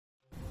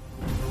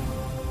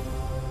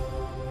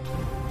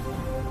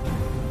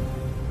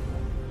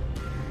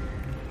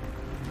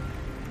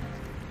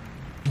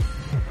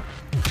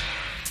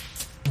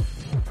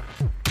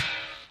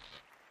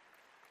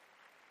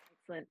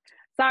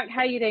Sark,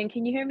 how are you doing?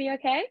 Can you hear me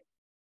okay?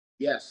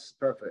 Yes,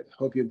 perfect.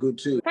 Hope you're good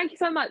too. Thank you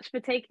so much for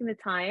taking the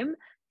time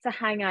to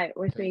hang out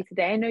with me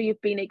today. I know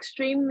you've been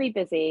extremely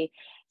busy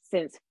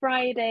since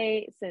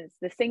Friday, since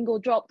the single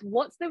dropped.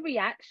 What's the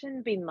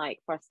reaction been like,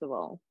 first of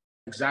all?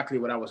 Exactly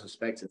what I was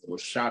expecting. It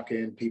was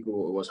shocking.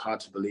 People, it was hard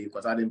to believe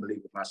because I didn't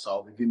believe it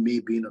myself, even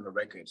me being on the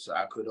record. So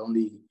I could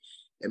only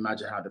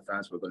imagine how the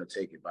fans were going to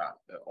take it. But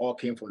it all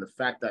came from the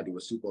fact that they were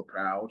super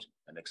proud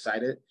and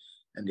excited,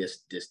 and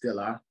they still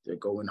are. They're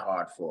going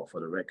hard for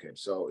the record.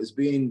 So it's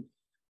been,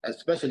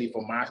 especially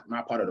for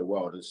my part of the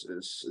world,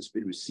 it's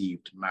been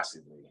received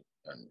massively,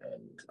 and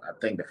I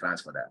thank the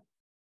fans for that.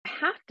 I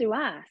have to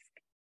ask,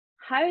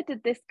 how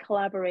did this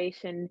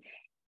collaboration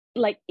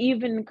like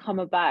even come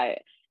about?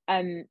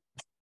 Um,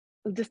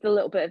 just a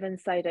little bit of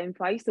inside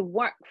info. I used to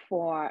work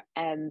for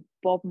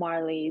Bob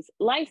Marley's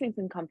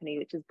licensing company,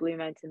 which is Blue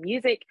Mountain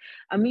Music.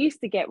 I'm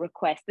used to get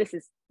requests. This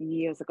is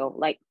years ago.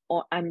 Like,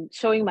 I'm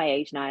showing my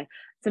age now.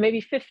 So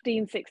maybe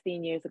 15,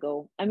 16 years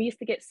ago. I'm used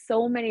to get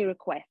so many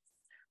requests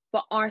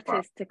for Wow.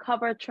 artists to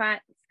cover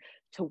tracks,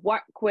 to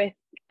work with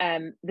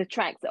the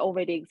tracks that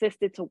already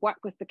existed, to work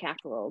with the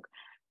catalog.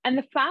 And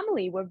the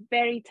family were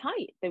very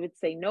tight. They would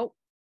say, nope,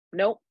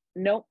 nope,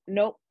 nope,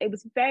 nope. It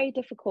was very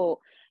difficult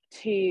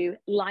to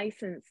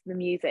license the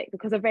music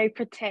because they're very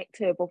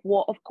protective of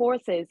what, of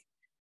course, is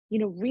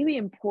really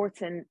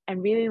important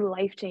and really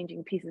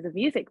life-changing pieces of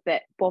music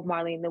that Bob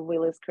Marley and the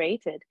Wailers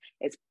created.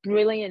 It's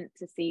brilliant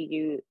to see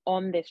you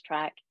on this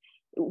track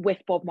with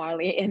Bob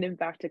Marley in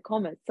inverted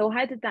commas. So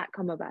how did that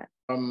come about?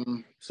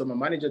 So my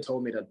manager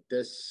told me that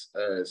this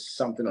is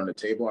something on the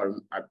table.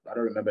 I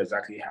don't remember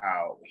exactly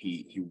how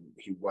he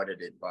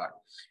worded it, but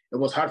it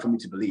was hard for me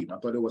to believe. I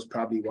thought it was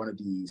probably one of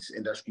these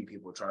industry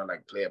people trying to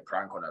like play a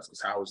prank on us,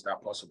 because how is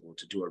that possible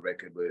to do a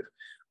record with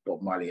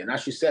Bob Marley? And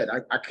as you said,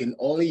 I can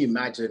only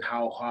imagine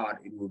how hard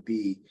it would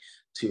be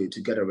to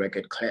get a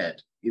record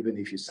cleared, even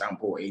if you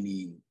sample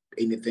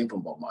anything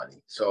from Bob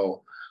Marley.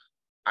 So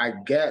I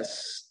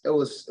guess it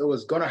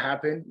was gonna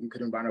happen. You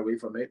couldn't run away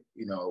from it.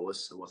 It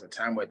was a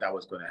time where that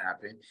was gonna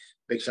happen.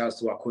 Big shouts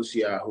to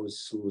Akosia,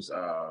 who's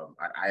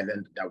at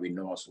Island, that we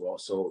know as well.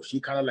 So she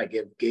kind of like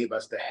gave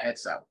us the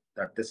heads up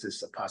that this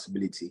is a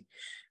possibility.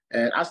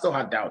 And I still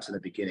had doubts in the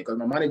beginning because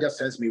my manager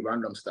sends me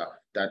random stuff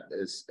that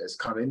is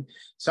coming.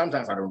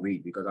 Sometimes I don't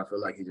read because I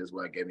feel like he just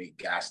want to get me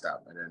gassed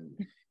up, and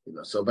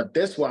then So, but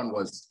this one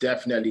was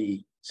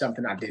definitely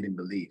something I didn't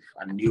believe.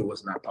 I knew it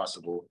was not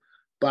possible,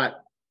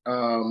 but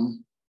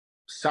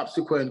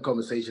subsequent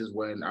conversations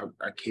when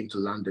I came to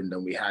London,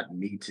 then we had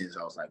meetings.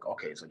 I was like,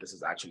 okay, so this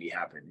is actually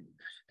happening.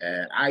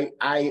 And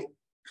I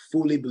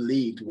fully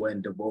believed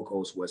when the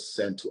vocals were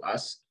sent to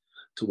us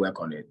to work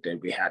on it,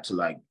 that we had to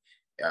like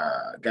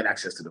get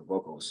access to the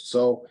vocals.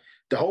 So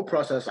the whole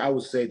process, I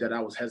would say that I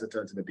was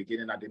hesitant in the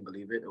beginning. I didn't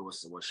believe it. It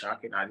was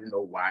shocking. I didn't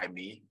know why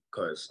me,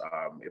 because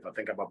if I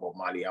think about Bob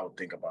Marley, I would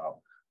think about,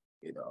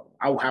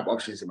 I would have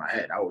options in my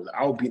head.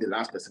 I would be the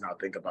last person I would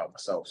think about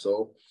myself.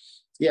 So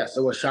yes,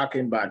 it was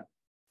shocking, but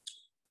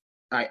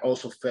I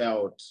also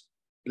felt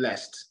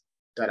blessed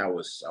that I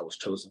was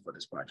chosen for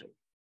this project.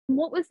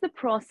 What was the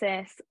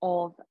process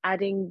of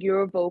adding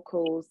your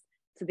vocals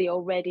to the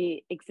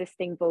already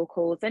existing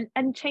vocals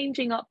and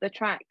changing up the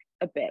track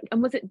a bit?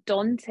 And was it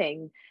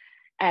daunting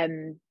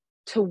um,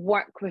 to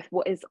work with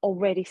what is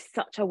already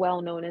such a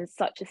well-known and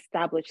such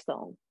established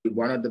song?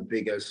 One of the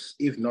biggest,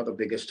 if not the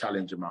biggest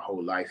challenge in my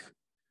whole life.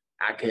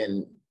 I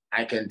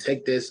can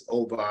take this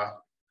over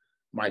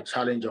my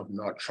challenge of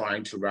not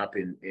trying to rap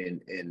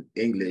in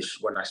English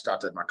when I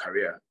started my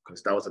career,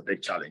 because that was a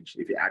big challenge.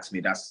 If you ask me,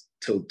 that's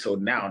till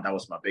now, that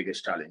was my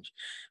biggest challenge.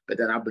 But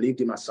then I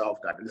believed in myself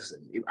that,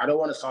 listen, if I don't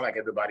want to sound like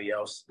everybody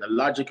else. The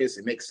logic is,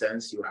 it makes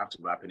sense. You have to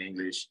rap in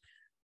English.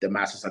 The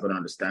masses are going to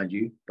understand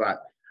you.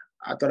 But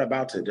I thought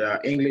about it. There are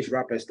English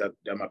rappers that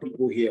there are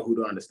people here who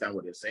don't understand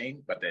what they're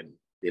saying, but then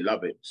they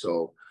love it.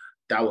 So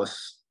that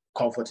was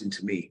comforting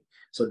to me.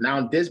 So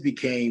now this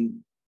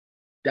became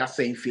that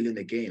same feeling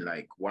again,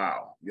 like,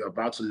 wow, you're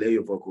about to lay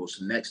your vocals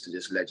next to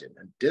this legend.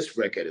 And this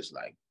record is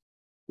like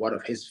one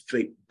of his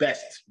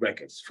best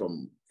records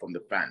from the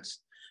fans.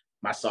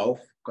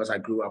 Myself, because I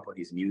grew up on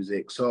his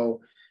music.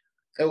 So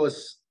it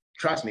was,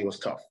 trust me, it was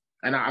tough.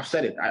 And I've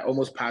said it, I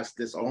almost passed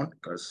this on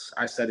because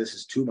I said this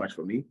is too much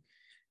for me,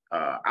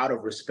 out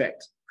of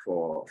respect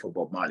for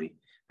Bob Marley.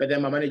 But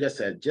then my manager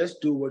said, just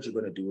do what you're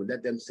going to do and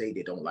let them say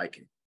they don't like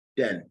it.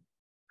 Then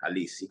at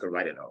least you can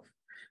write it off.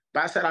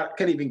 But I said, I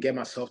can't even get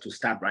myself to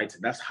start writing.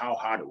 That's how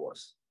hard it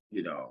was.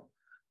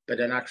 But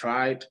then I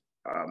tried.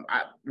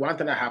 One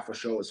thing I have for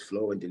sure is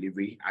flow and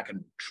delivery. I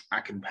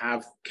can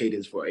have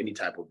cadence for any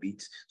type of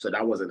beat. So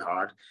that wasn't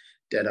hard.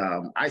 Then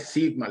I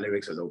sieved my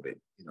lyrics a little bit,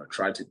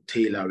 tried to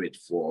tailor it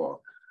for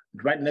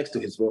right next to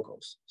his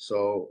vocals.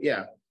 So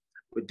yeah,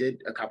 we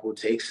did a couple of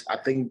takes. I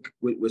think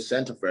we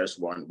sent the first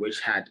one,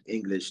 which had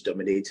English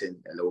dominating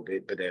a little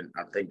bit, but then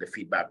I think the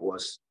feedback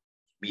was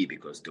me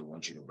because they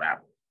want you to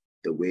rap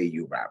the way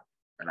you rap.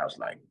 And I was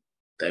like,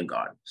 thank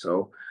God.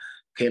 So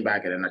came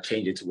back and then I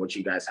changed it to what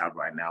you guys have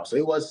right now. So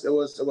it was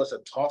a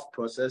tough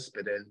process,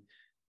 but then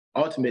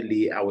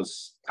ultimately,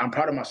 I'm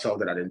proud of myself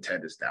that I didn't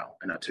turn this down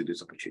and I took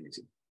this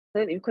opportunity.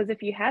 Absolutely, because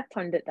if you had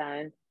turned it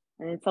down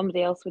and then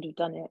somebody else would have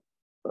done it,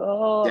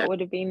 oh, Yeah, it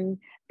would have been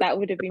that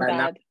would have been right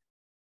now, bad.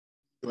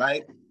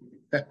 right?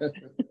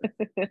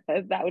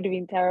 That would have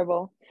been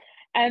terrible.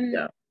 Um,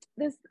 Yeah.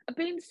 there's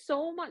been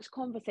so much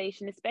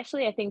conversation,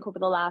 especially I think over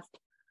the last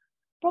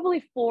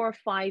probably 4 or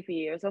 5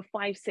 years or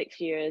 5, 6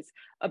 years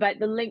about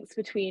the links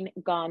between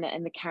Ghana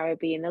and the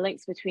Caribbean, the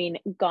links between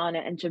Ghana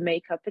and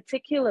Jamaica,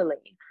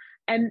 particularly.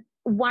 And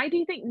why do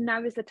you think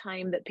now is the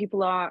time that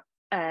people are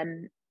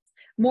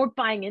more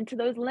buying into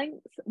those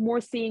links,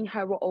 more seeing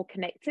how we're all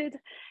connected,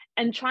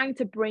 and trying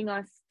to bring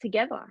us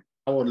together?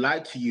 I would lie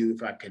to you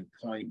if I can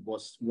point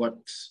what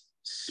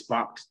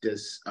sparked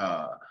this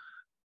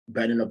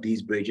burning of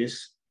these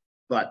bridges.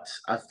 But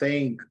I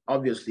think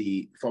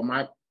obviously from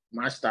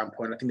my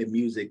standpoint, I think the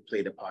music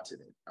played a part in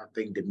it. I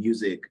think the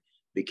music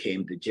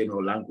became the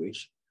general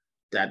language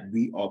that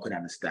we all could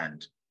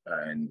understand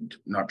and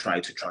not try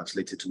to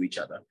translate it to each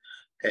other.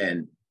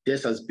 And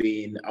this has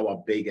been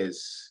our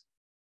biggest,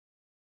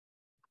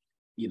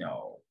 you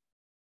know,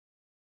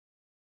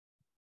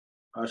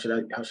 how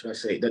should I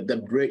say that the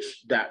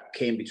bridge that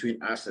came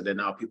between us and then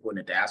now people in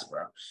the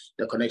diaspora,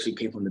 the connection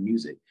came from the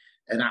music.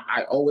 And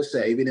I always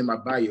say, even in my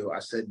bio, I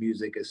said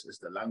music is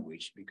the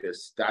language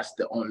because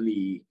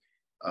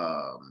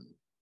um,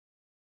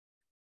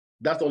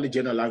 that's the only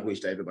general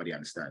language that everybody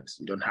understands.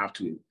 You don't have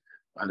to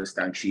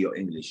understand Tree or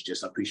English,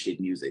 just appreciate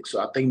music.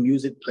 So I think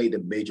music played a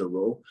major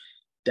role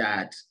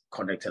that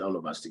connected all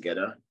of us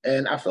together.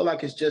 And I feel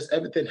like it's just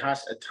everything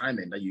has a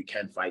timing that you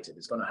can't fight it.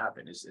 It's going to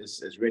happen.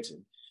 It's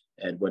written.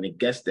 And when it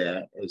gets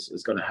there,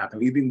 it's going to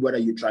happen. Even whether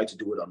you try to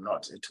do it or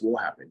not, it will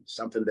happen.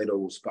 Something little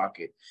will spark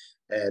it.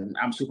 And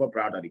I'm super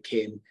proud that it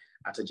came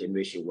at a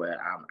generation where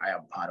I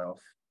am part of.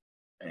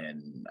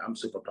 And I'm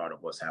super proud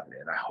of what's happening.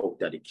 And I hope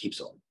that it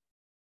keeps on.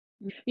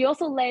 You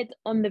also led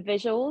on the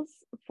visuals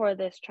for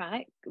this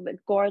track, the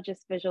gorgeous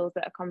visuals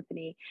that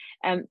accompany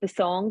the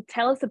song.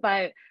 Tell us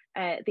about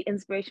the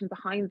inspiration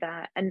behind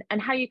that and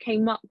how you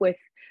came up with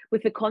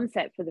the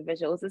concept for the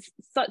visuals. It's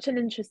such an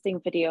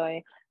interesting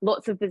video,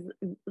 lots of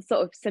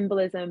sort of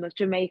symbolism of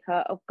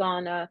Jamaica, of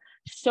Ghana,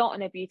 shot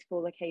in a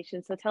beautiful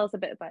location. So tell us a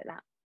bit about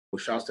that. Well,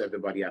 shouts to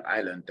everybody at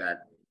Island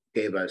that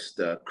gave us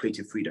the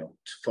creative freedom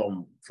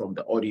from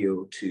the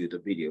audio to the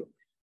video.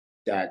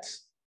 That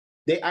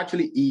they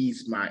actually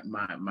ease my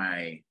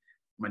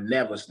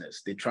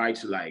nervousness. They try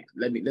to like,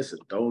 let me listen,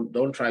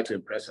 don't try to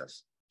impress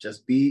us.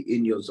 Just be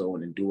in your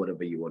zone and do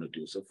whatever you want to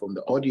do. So from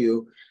the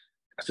audio,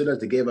 as soon as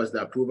they gave us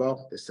the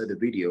approval, they said the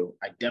video,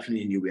 I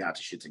definitely knew we had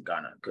to shoot in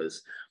Ghana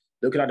because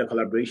looking at the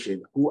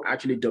collaboration, who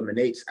actually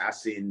dominates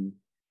as in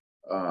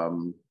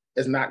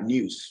it's not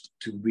news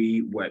to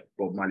read what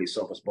Bob Marley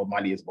suffers. Bob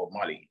Marley is Bob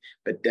Marley.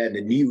 But then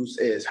the news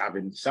is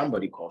having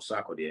somebody called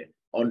Sarkodie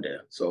on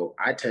there. So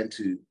I tend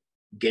to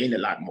gain a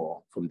lot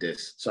more from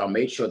this. So I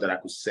made sure that I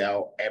could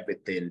sell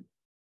everything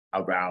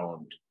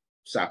around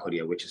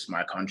Sarkodie, which is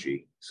my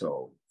country.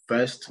 So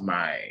first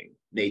my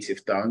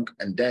native tongue,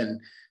 and then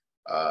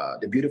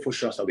the beautiful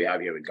shots that we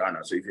have here in Ghana.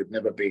 So if you've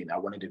never been, I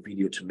wanted the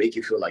video to make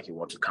you feel like you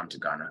want to come to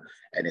Ghana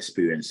and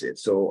experience it.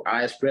 So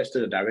I expressed to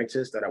the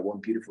directors that I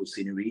want beautiful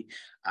scenery.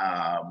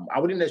 I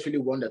wouldn't necessarily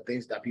want the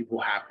things that people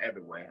have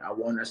everywhere. I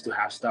want us to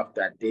have stuff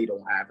that they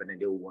don't have and then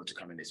they will want to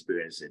come and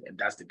experience it. And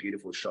that's the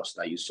beautiful shots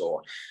that you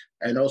saw.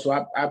 And also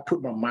I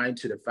put my mind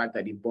to the fact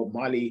that if Bob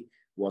Marley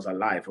was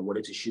alive and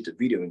wanted to shoot a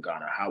video in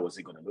Ghana, how was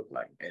it going to look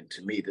like? And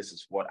to me, this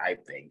is what I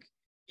think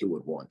he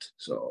would want.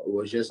 So it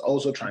was just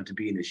also trying to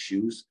be in his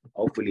shoes.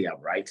 Hopefully I'm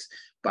right,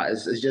 but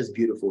it's just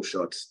beautiful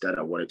shots that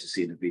I wanted to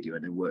see in the video,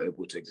 and then we're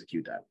able to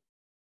execute that.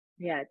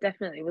 Yeah,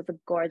 definitely. It was a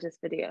gorgeous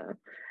video.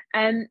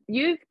 And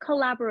you've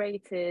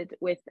collaborated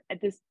with,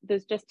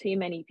 there's just too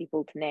many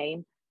people to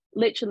name,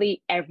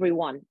 literally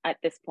everyone at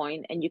this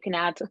point, and you can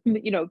add,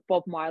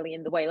 Bob Marley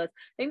and the Wailers.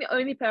 I think the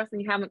only person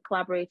you haven't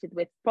collaborated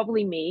with,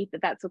 probably me,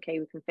 but that's okay,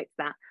 we can fix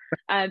that.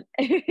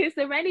 Is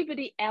there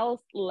anybody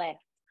else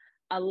left,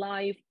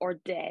 alive or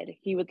dead,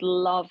 he would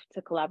love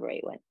to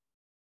collaborate with?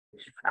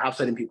 I have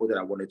certain people that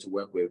I wanted to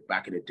work with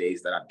back in the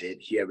days that I did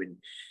here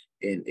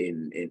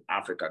in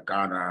Africa,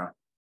 Ghana.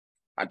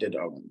 I did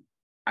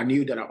I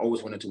knew that I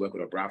always wanted to work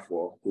with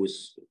Obrafour,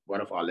 who's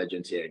one of our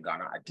legends here in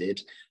Ghana. I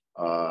did.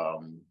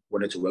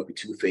 Wanted to work with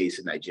Two Face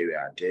in Nigeria.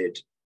 I did.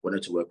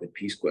 Wanted to work with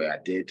P Square. I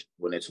did.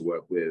 Wanted to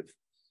work with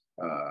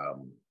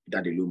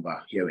Daddy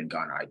Lumba here in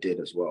Ghana. I did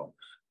as well.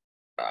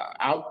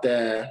 Out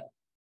there,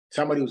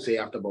 somebody would say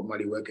after Bob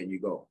Marley, where can you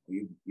go?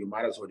 You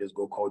might as well just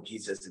go call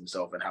Jesus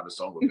himself and have a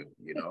song with him,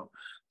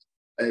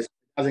 It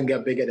doesn't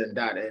get bigger than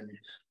that.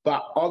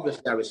 But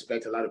obviously I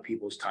respect a lot of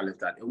people's talent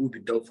that it would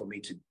be dope for me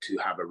to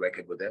have a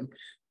record with them.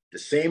 The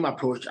same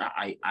approach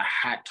I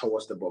had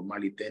towards the Bob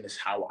Marley thing is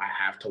how I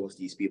have towards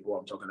these people.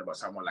 I'm talking about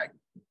someone like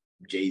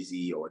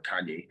Jay-Z or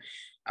Kanye.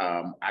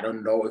 I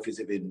don't know if it's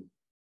even,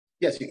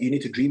 yes, you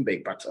need to dream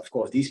big, but of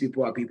course, these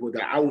people are people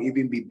that I would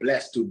even be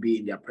blessed to be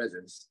in their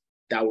presence.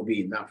 That would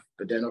be enough.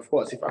 But then, of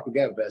course, if I could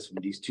get a verse from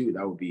these two,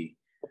 that would be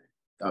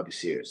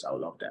serious. I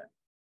would love that.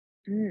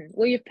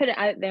 Well, you've put it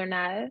out there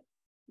now.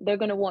 They're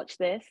going to watch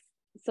this,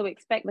 so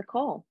expect the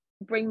call.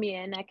 Bring me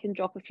in. I can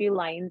drop a few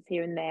lines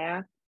here and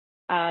there.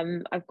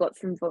 I've got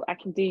I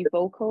can do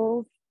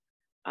vocals.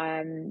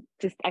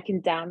 Just I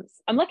can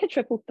dance. I'm like a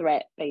triple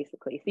threat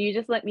basically. So you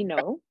just let me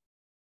know,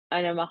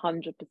 and I'm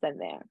 100%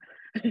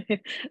 there.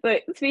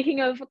 But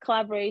speaking of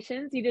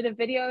collaborations, you did a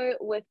video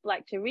with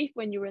Black Sherif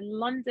when you were in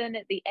London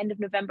at the end of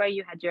November.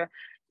 You had your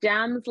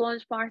Jams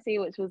launch party,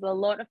 which was a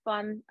lot of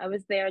fun. I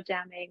was there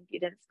jamming. You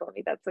didn't spot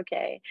me, that's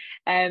okay.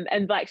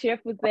 And Black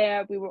Sherif was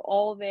there. We were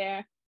all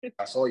there.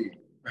 I saw you.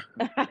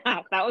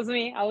 That was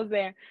me. I was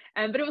there.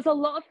 But it was a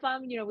lot of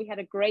fun. You know, we had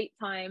a great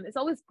time. It's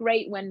always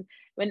great when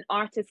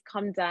artists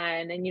come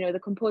down, and you know the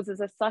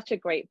composers are such a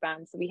great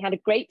band. So we had a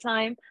great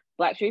time.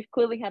 Black Sherif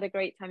clearly had a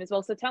great time as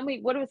well. So tell me,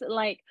 what was it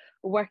like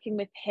working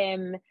with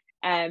him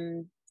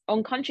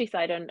on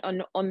Countryside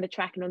on the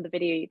track and on the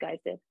video you guys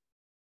did?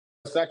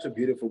 Such a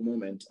beautiful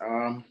moment.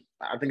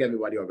 I think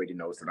everybody already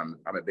knows that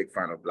I'm a big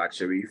fan of Black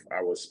Sherif.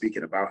 I was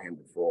speaking about him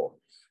before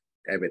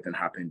everything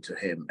happened to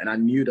him, and I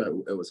knew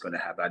that it was going to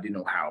happen. I didn't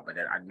know how, but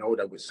then I know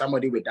that with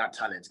somebody with that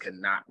talent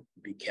cannot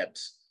be kept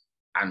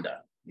under.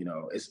 You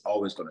know, it's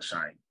always going to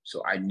shine.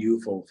 So I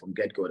knew from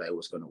get-go that it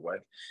was going to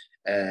work,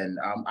 and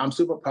I'm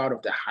super proud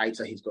of the heights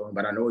that he's going.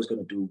 But I know he's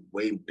going to do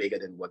way bigger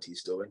than what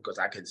he's doing because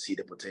I can see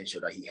the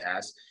potential that he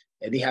has,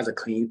 and he has a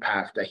clean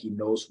path that he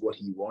knows what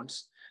he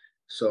wants.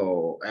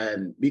 So,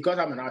 and because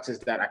I'm an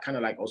artist that I kind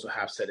of like also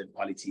have certain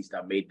qualities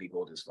that made me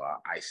go this far,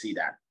 I see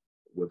that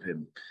with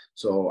him.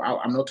 So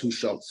I'm not too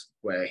shocked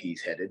where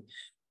he's headed.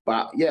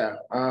 But yeah,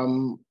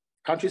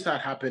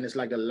 Countryside happened. It's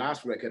like the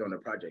last record on the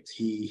project.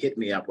 He hit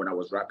me up when I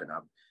was wrapping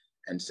up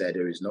and said,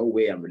 there is no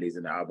way I'm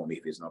releasing the album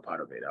if it's not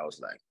part of it. I was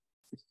like,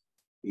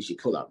 you should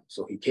pull up.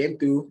 So he came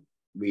through,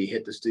 we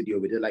hit the studio,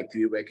 we did like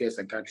 3 records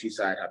and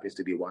Countryside happens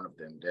to be one of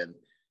them. Then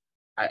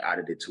I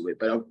added it to it.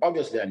 But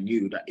obviously I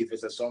knew that if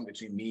it's a song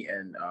between me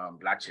and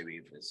Black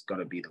Sherif, it's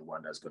gonna be the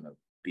one that's gonna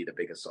be the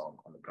biggest song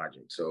on the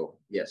project. So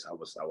yes, I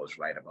was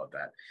right about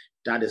that.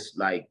 That is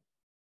like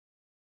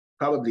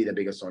probably the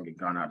biggest song in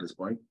Ghana at this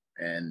point.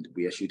 And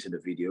we are shooting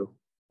the video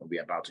and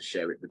we're about to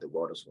share it with the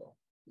world as well.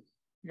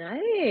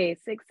 Nice,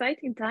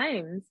 exciting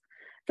times.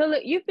 So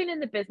look, you've been in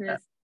the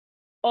business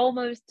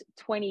almost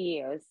 20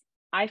 years.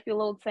 I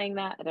feel old saying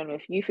that. I don't know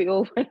if you feel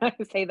old when I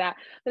say that,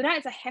 but that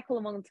is a heck of a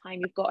long time.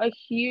 You've got a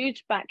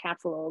huge back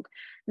catalogue.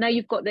 Now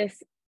you've got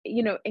this,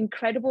 you know,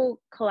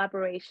 incredible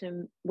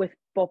collaboration with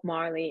Bob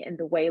Marley and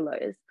the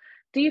Wailers.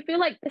 Do you feel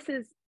like this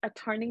is a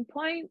turning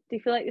point? Do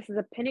you feel like this is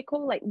a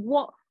pinnacle? Like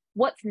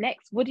what's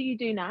next? What do you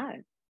do now?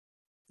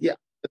 Yeah,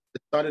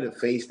 it started a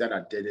phase that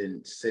I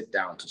didn't sit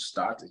down to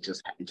start. It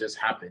just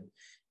happened.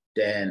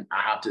 Then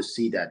I have to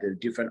see that there are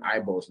different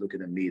eyeballs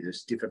looking at me.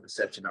 There's different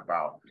perception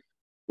about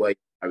what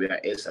area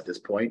is at this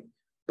point.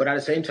 But at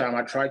the same time,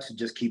 I try to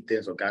just keep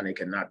things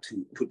organic and not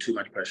to put too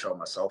much pressure on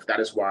myself. That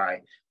is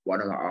why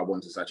one of my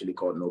albums is actually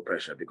called No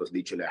Pressure, because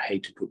literally I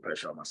hate to put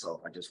pressure on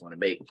myself. I just want to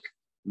make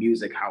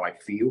music how I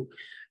feel.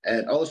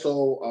 And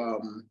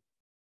also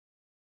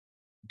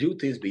do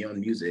things beyond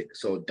music.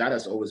 So that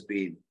has always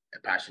been a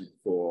passion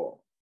for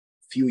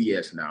a few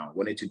years now.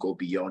 Wanted to go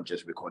beyond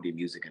just recording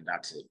music and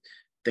that's it.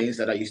 Things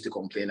that I used to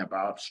complain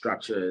about,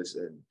 structures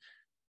and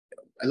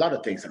a lot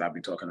of things that I've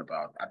been talking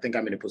about. I think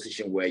I'm in a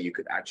position where you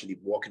could actually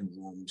walk in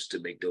rooms to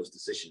make those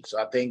decisions.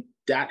 So I think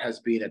that has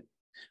been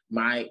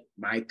my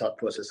thought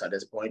process at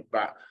this point.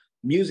 But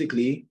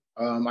musically,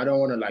 I don't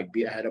want to like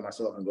be ahead of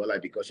myself and go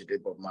like, because you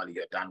did Bob Marley,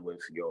 you're done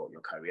with your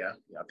career.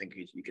 I think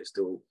you can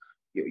still,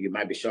 you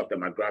might be shocked that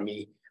my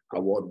Grammy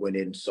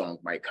award-winning song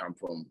might come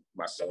from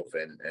myself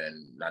and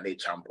Nane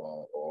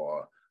Champon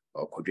or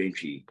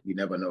Kodrenchi. You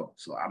never know.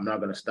 So I'm not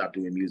going to stop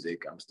doing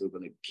music. I'm still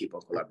going to keep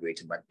on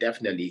collaborating. But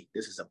definitely,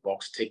 this is a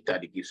box tick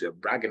that it gives you a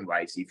bragging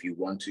rights if you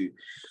want to.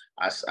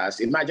 As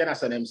imagine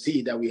as an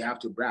MC that we have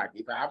to brag.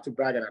 If I have to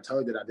brag and I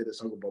tell you that I did a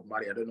song with Bob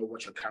Marley, I don't know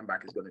what your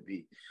comeback is going to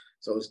be.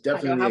 So it's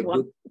definitely a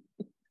good.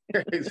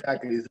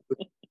 Exactly.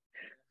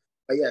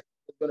 But yeah,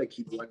 it's going to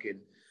keep working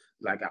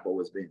like I've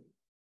always been.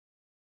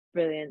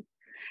 Brilliant.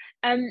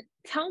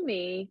 Tell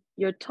me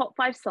your top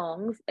 5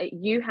 songs that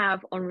you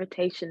have on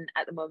rotation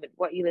at the moment.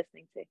 What are you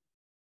listening to?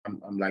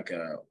 I'm like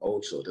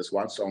old soul. There's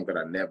one song that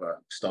I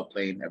never stopped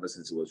playing ever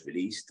since it was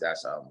released.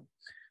 That's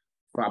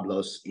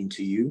Fabulous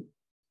Into You.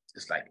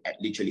 It's like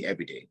literally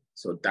every day.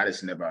 So that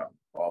is never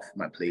off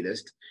my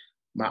playlist.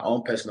 My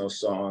own personal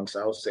songs,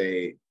 I'll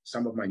say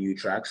some of my new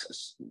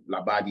tracks,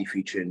 Labadi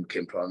featuring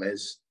Kim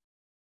Promise,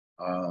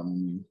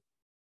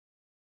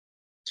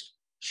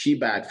 She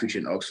Bad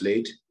featuring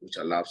Oxlade, which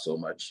I love so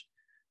much.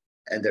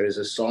 And there is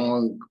a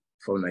song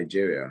from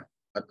Nigeria.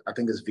 I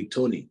think it's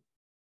Victoni.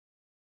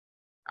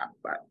 I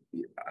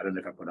don't know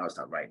if I pronounced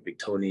that right.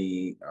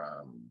 Victoni,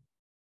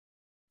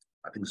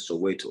 I think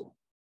Soweto.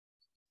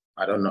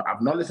 I don't know.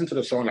 I've not listened to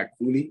the song like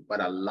fully,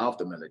 but I love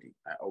the melody.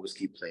 I always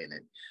keep playing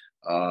it.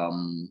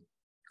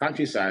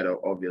 Countryside,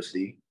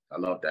 obviously. I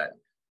love that.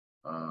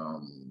 How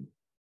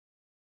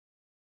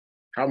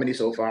many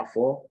so far?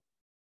 4?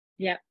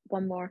 Yeah,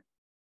 one more.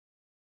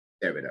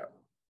 There we go.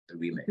 the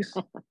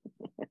remix.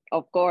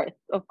 Of course,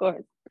 of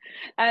course.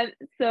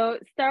 So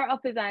Start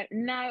Up is out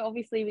now.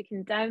 Obviously, we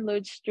can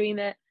download, stream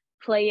it,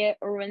 play it,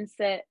 rinse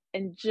it,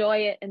 enjoy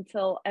it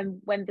until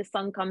and when the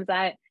sun comes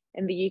out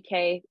in the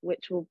UK,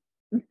 which will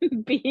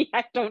be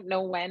I don't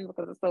know when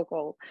because it's so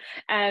cold.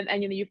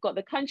 And you've got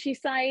the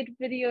Countryside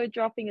video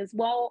dropping as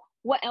well.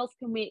 What else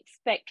can we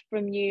expect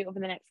from you over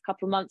the next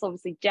couple of months?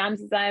 Obviously,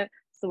 Jams is out,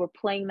 so we're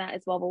playing that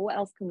as well. But what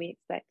else can we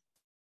expect?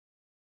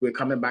 We're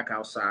coming back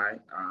outside.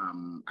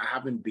 I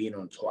haven't been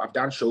on tour. I've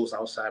done shows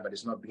outside, but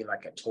it's not been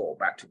like a tour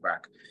back to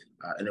back.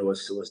 And it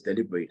was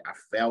deliberate. I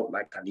felt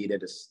like I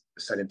needed a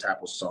certain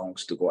type of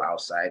songs to go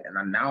outside.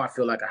 And now I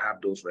feel like I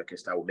have those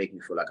records that will make me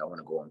feel like I want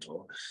to go on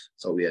tour.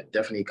 So we are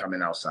definitely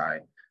coming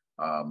outside.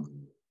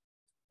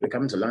 We're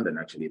coming to London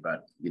actually,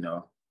 but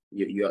your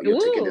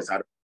ticket is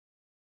out.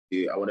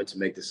 I wanted to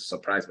make this a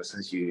surprise, but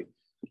since you're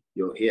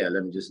here,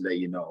 let me just let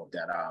you know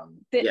that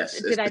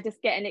yes. Did I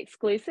just get an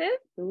exclusive?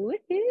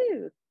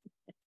 Woohoo!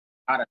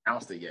 I haven't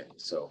announced it yet.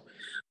 So,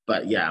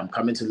 but yeah, I'm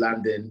coming to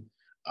London.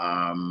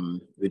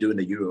 We're doing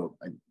the Europe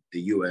and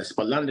the US,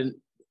 but London,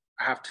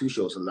 I have 2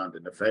 shows in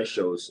London. The first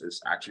show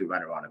is actually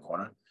right around the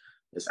corner.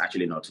 It's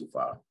actually not too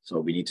far. So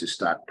we need to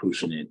start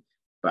pushing it.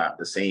 But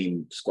the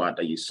same squad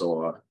that you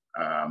saw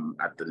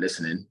at the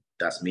listening,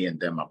 that's me and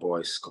them, my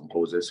boys,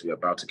 composers. We're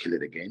about to kill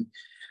it again.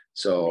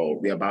 So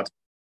we're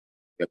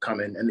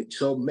coming. And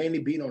so mainly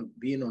being on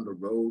the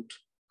road,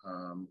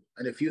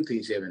 and a few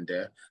things here and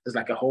there. There's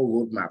like a whole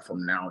roadmap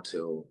from now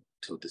till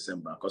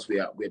December, because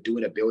we're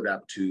doing a build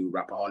up to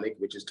Rapaholic,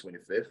 which is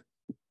 25th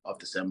of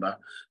December.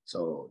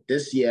 So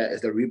this year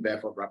is the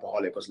rebirth of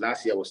Rapaholic, because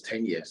last year was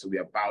 10 years. So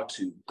we're about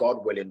to,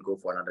 God willing, go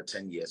for another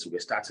 10 years. So we're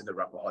starting the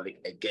Rapaholic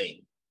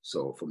again.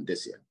 So from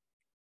this year.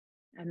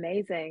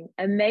 Amazing.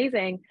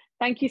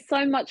 Thank you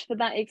so much for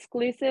that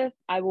exclusive.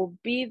 I will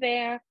be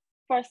there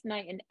first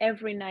night and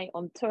every night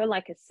on tour.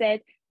 Like I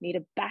said, need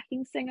a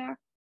backing singer,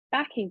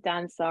 backing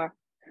dancer,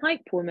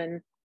 hype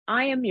woman.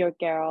 I am your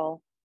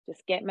girl.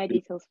 Just get my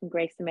details from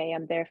Grace May.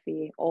 I'm there for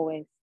you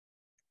always.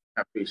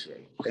 I appreciate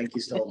it. Thank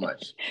you so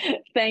much.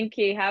 Thank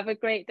you. Have a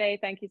great day.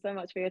 Thank you so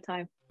much for your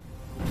time.